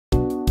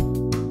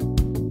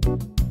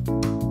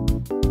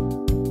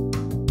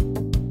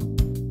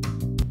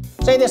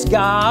Say this,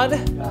 God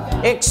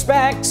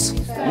expects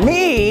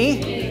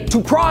me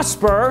to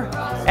prosper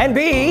and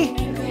be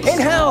in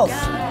health.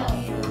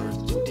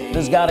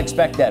 Does God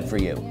expect that for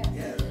you?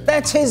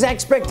 That's his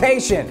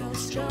expectation.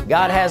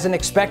 God has an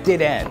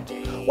expected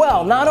end.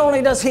 Well, not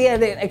only does he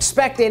have an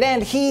expected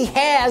end, he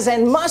has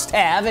and must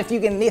have, if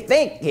you can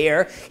think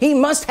here, he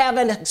must have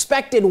an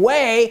expected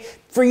way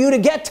for you to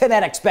get to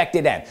that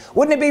expected end.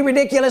 Wouldn't it be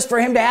ridiculous for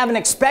him to have an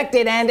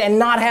expected end and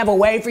not have a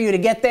way for you to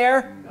get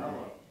there?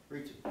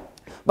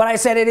 But I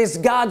said it is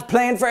God's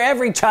plan for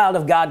every child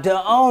of God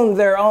to own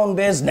their own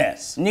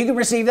business. And you can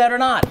receive that or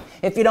not.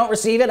 If you don't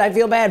receive it, I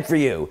feel bad for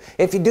you.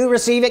 If you do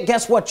receive it,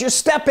 guess what? You're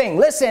stepping.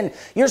 Listen,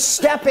 you're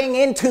stepping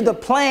into the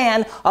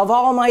plan of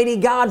Almighty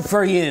God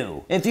for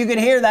you. If you can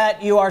hear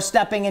that, you are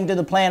stepping into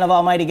the plan of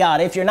Almighty God.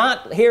 If you're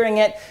not hearing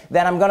it,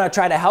 then I'm going to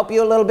try to help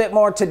you a little bit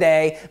more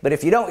today. But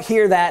if you don't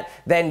hear that,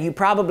 then you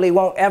probably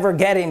won't ever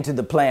get into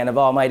the plan of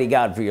Almighty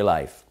God for your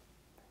life.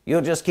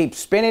 You'll just keep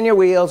spinning your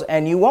wheels,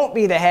 and you won't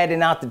be the head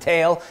and not the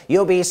tail.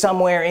 You'll be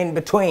somewhere in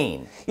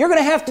between. You're going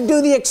to have to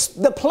do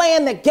the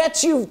plan that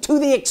gets you to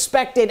the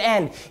expected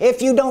end.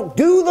 If you don't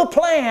do the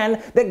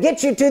plan that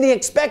gets you to the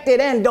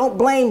expected end, don't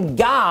blame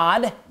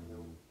God.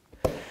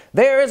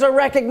 There is a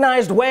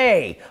recognized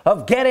way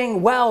of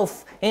getting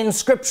wealth in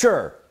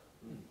Scripture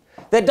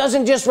that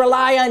doesn't just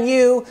rely on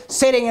you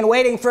sitting and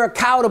waiting for a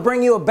cow to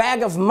bring you a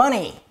bag of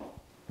money.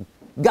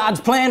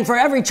 God's plan for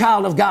every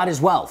child of God is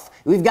wealth.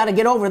 We've got to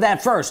get over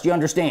that first, you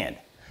understand?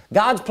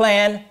 God's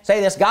plan,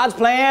 say this, God's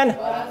plan,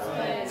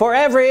 for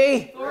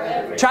every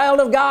child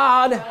of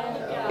God,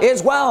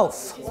 is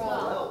wealth.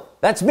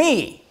 That's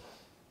me.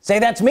 Say,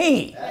 that's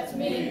me. That's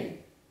me.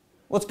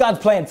 What's God's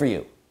plan for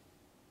you?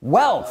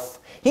 Wealth.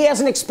 He has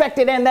an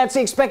expected end. That's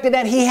the expected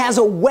end. He has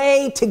a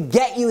way to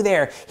get you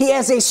there. He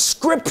has a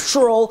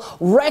scriptural,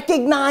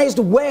 recognized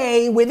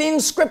way within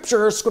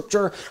Scripture,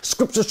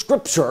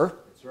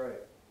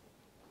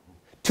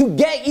 to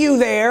get you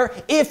there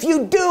if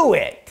you do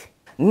it.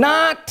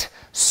 Not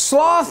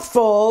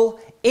slothful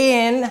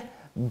in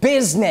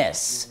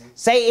business.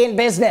 Say, in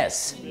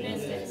business.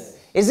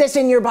 Is this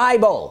in your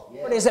Bible?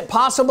 Yeah. Is it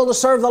possible to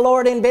serve the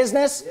Lord in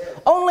business? Yeah.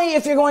 Only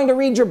if you're going to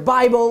read your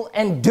Bible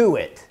and do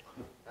it.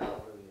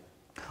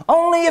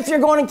 Only if you're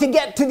going to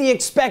get to the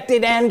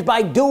expected end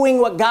by doing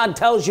what God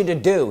tells you to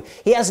do.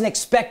 He has an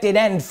expected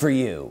end for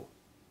you.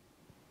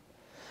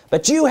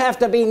 But you have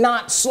to be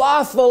not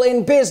slothful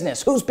in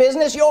business. Whose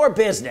business? Your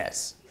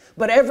business.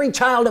 But every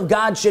child of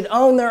God should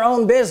own their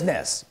own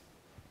business.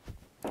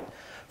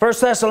 1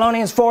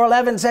 Thessalonians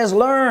 4:11 says,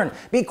 learn,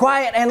 be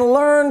quiet, and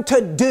learn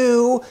to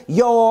do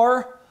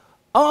your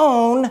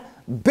own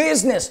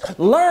business.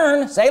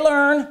 Learn, say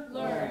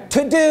learn,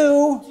 to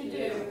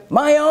do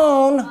my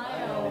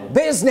own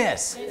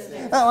business.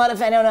 Oh, what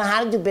if I don't know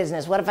how to do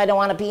business? What if I don't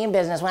want to be in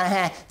business?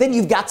 Then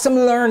you've got some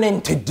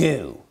learning to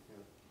do.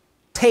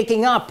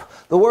 Taking up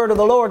the word of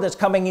the Lord that's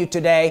coming you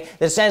today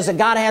that says that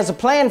God has a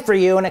plan for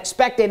you, an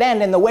expected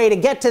end, and the way to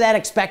get to that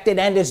expected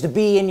end is to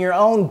be in your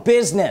own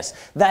business,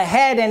 the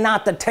head and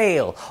not the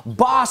tail,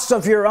 boss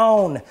of your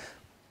own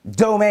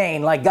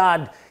domain like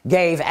God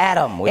gave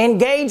Adam.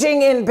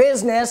 Engaging in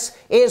business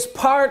is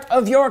part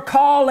of your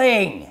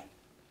calling.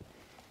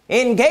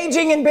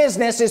 Engaging in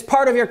business is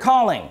part of your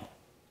calling.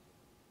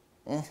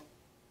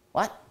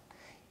 What?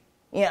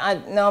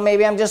 Yeah, no,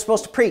 maybe I'm just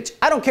supposed to preach.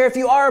 I don't care if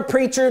you are a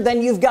preacher, then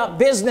you've got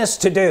business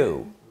to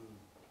do.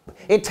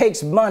 It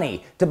takes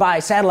money to buy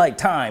satellite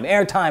time,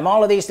 airtime,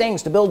 all of these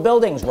things to build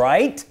buildings,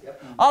 right?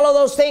 Yep. All of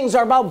those things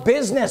are about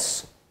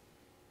business.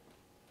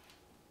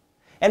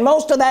 And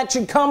most of that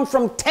should come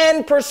from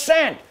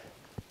 10%.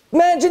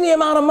 Imagine the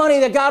amount of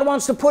money that God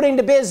wants to put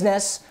into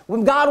business,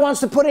 when God wants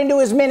to put into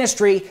his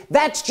ministry.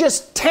 That's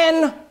just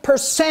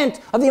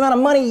 10% of the amount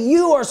of money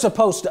you are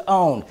supposed to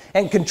own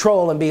and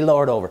control and be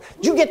Lord over.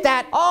 Did you get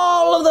that?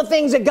 All of the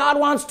things that God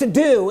wants to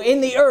do in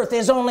the earth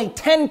is only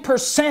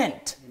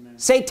 10%. Amen.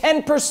 Say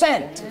 10%.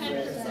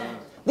 10%.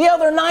 The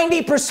other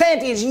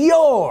 90% is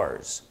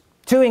yours.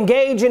 To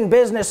engage in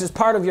business is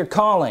part of your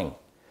calling.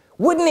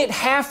 Wouldn't it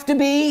have to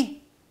be?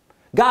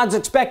 God's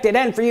expected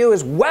end for you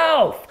is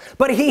wealth,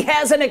 but he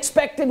has an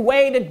expected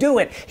way to do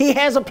it. He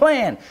has a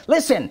plan.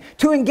 Listen,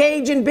 to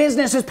engage in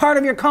business is part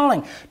of your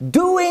calling.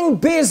 Doing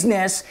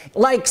business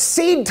like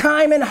seed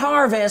time and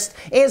harvest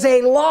is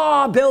a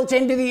law built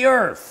into the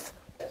earth.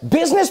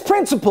 Business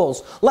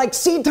principles like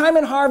seed time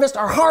and harvest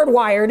are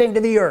hardwired into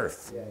the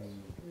earth.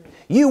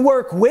 You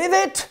work with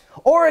it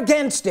or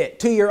against it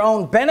to your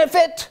own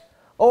benefit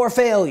or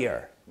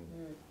failure.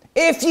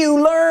 If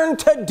you learn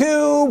to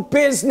do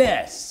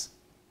business,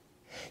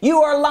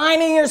 you are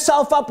lining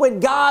yourself up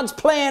with God's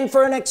plan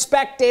for an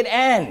expected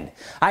end.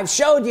 I've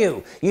showed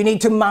you, you need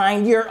to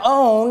mind your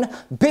own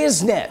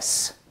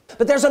business.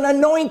 But there's an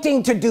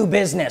anointing to do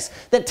business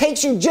that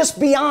takes you just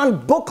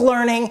beyond book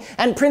learning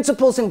and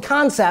principles and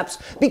concepts,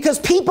 because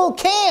people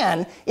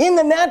can, in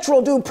the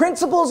natural, do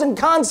principles and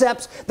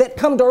concepts that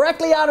come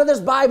directly out of this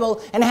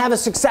Bible and have a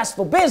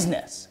successful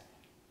business.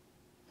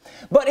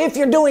 But if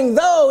you're doing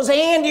those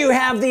and you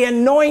have the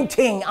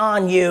anointing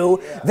on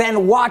you,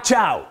 then watch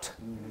out.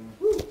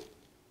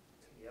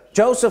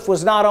 Joseph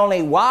was not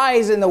only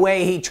wise in the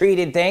way he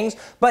treated things,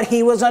 but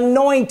he was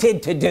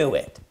anointed to do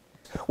it.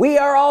 We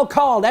are all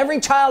called. Every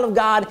child of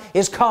God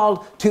is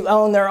called to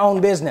own their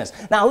own business.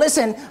 Now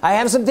listen, I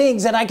have some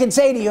things that I can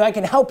say to you. I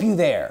can help you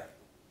there.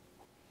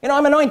 You know,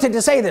 I'm anointed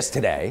to say this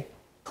today.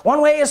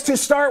 One way is to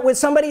start with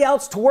somebody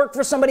else, to work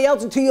for somebody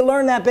else until you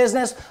learn that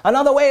business.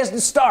 Another way is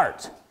to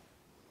start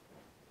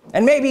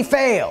and maybe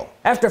fail.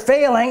 After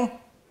failing,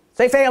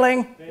 say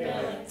failing.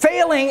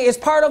 Failing is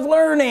part of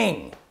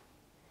learning.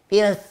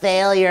 Being a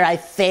failure, I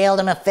failed,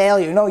 I'm a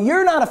failure. No,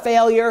 you're not a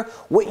failure.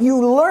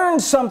 You learned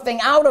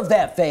something out of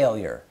that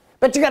failure.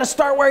 But you got to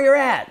start where you're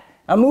at.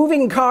 A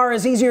moving car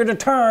is easier to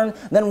turn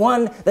than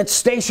one that's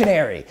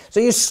stationary. So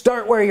you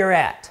start where you're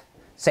at.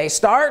 Say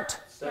start.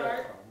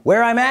 Start.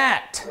 Where I'm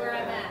at. Where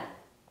I'm at.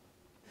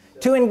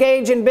 To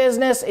engage in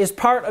business is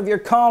part of your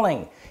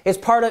calling. It's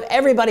part of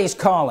everybody's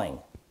calling.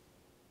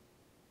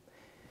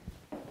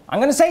 I'm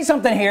going to say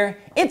something here.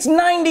 It's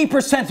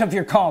 90% of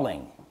your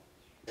calling.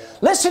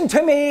 Listen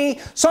to me.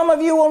 Some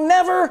of you will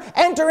never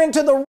enter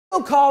into the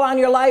real call on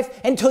your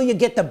life until you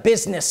get the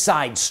business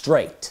side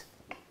straight.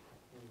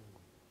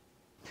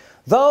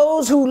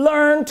 Those who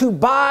learn to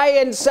buy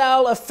and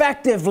sell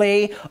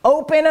effectively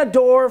open a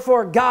door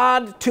for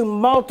God to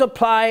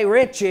multiply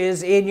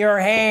riches in your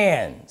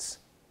hands.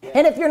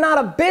 And if you're not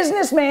a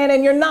businessman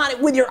and you're not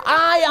with your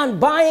eye on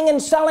buying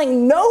and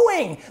selling,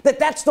 knowing that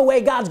that's the way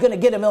God's going to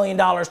get $1 million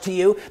to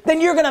you, then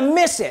you're going to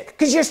miss it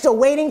because you're still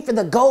waiting for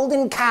the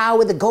golden cow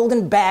with the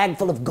golden bag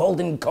full of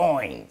golden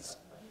coins.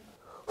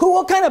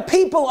 What kind of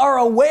people are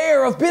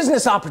aware of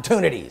business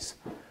opportunities?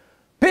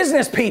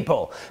 Business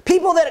people.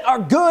 People that are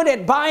good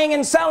at buying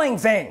and selling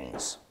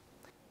things.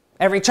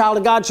 Every child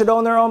of God should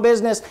own their own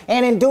business,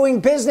 and in doing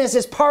business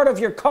is part of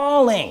your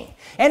calling.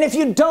 And if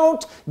you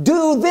don't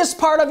do this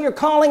part of your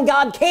calling,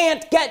 God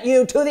can't get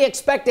you to the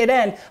expected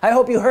end. I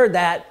hope you heard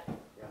that.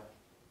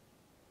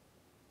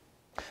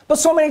 But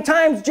so many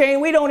times, Jane,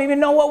 we don't even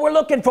know what we're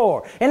looking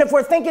for. And if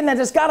we're thinking that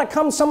it's got to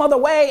come some other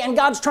way and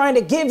God's trying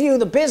to give you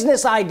the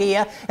business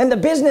idea and the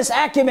business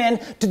acumen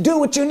to do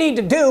what you need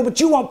to do,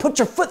 but you won't put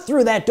your foot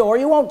through that door,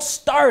 you won't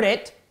start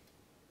it,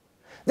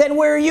 then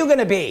where are you going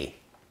to be?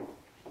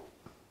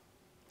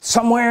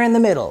 Somewhere in the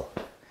middle.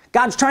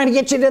 God's trying to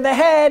get you to the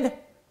head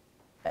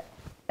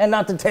and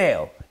not the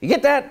tail. You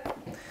get that?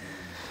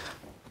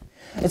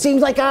 It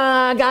seems like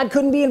God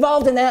couldn't be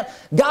involved in that.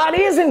 God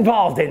is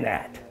involved in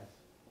that.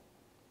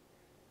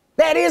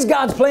 That is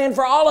God's plan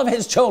for all of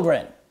his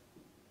children.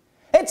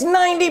 It's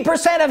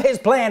 90% of his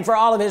plan for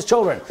all of his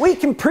children. We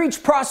can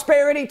preach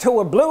prosperity till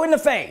we're blue in the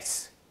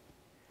face.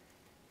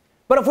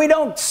 But if we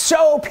don't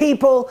show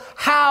people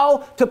how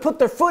to put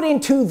their foot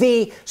into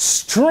the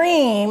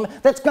stream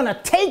that's going to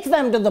take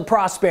them to the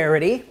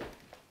prosperity,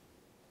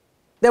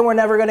 then we're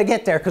never going to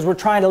get there because we're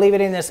trying to leave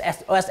it in this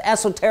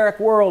esoteric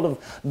world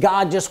of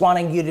God just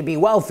wanting you to be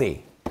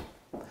wealthy.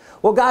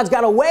 Well, God's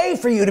got a way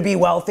for you to be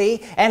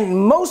wealthy,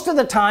 and most of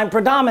the time,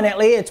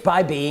 predominantly, it's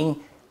by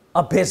being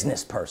a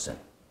business person.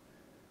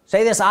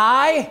 Say this,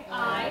 I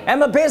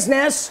am a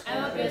business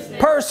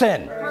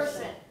person.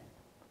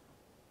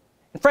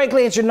 And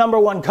frankly, it's your number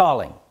one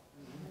calling.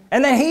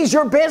 And then he's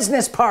your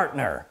business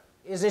partner.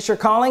 Is this your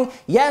calling?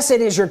 Yes,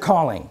 it is your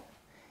calling.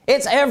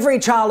 It's every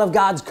child of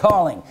God's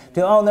calling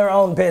to own their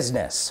own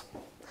business.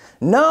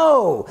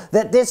 Know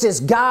that this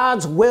is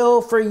God's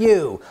will for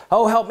you.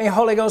 Oh, help me,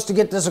 Holy Ghost, to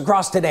get this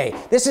across today.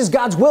 This is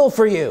God's will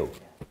for you.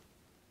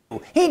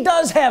 He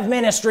does have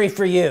ministry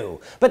for you,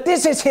 but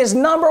this is his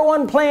number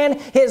one plan.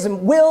 His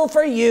will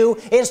for you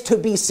is to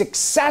be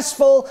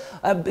successful,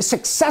 a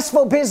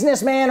successful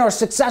businessman or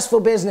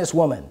successful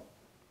businesswoman.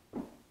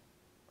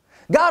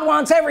 God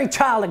wants every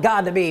child of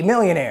God to be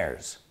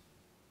millionaires.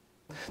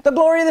 The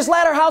glory of this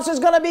latter house is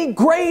going to be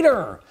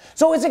greater.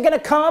 So is it going to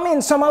come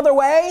in some other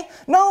way?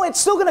 No, it's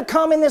still going to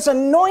come in this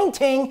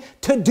anointing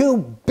to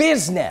do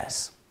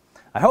business.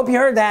 I hope you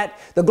heard that.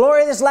 The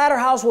glory of this latter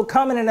house will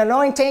come in an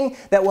anointing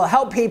that will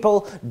help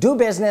people do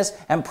business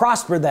and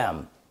prosper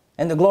them.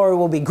 And the glory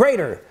will be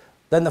greater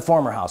than the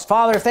former house.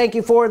 Father, thank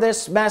you for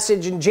this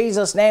message. In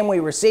Jesus' name we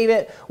receive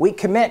it. We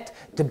commit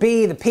to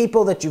be the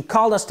people that you've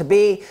called us to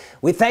be.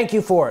 We thank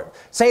you for it.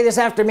 Say this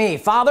after me.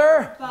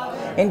 Father,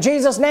 in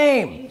Jesus'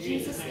 name,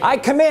 I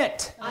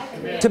commit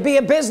to be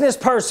a business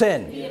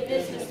person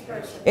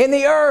in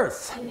the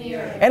earth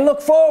and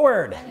look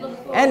forward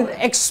and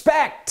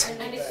expect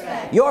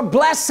your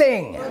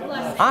blessing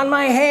on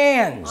my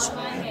hands,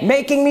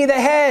 making me the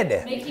head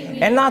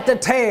and not the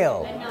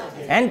tail.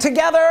 And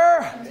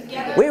together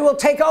we will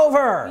take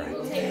over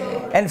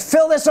and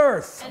fill this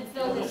earth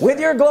with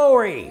your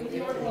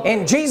glory.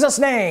 In Jesus'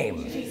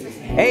 name,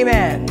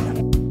 amen.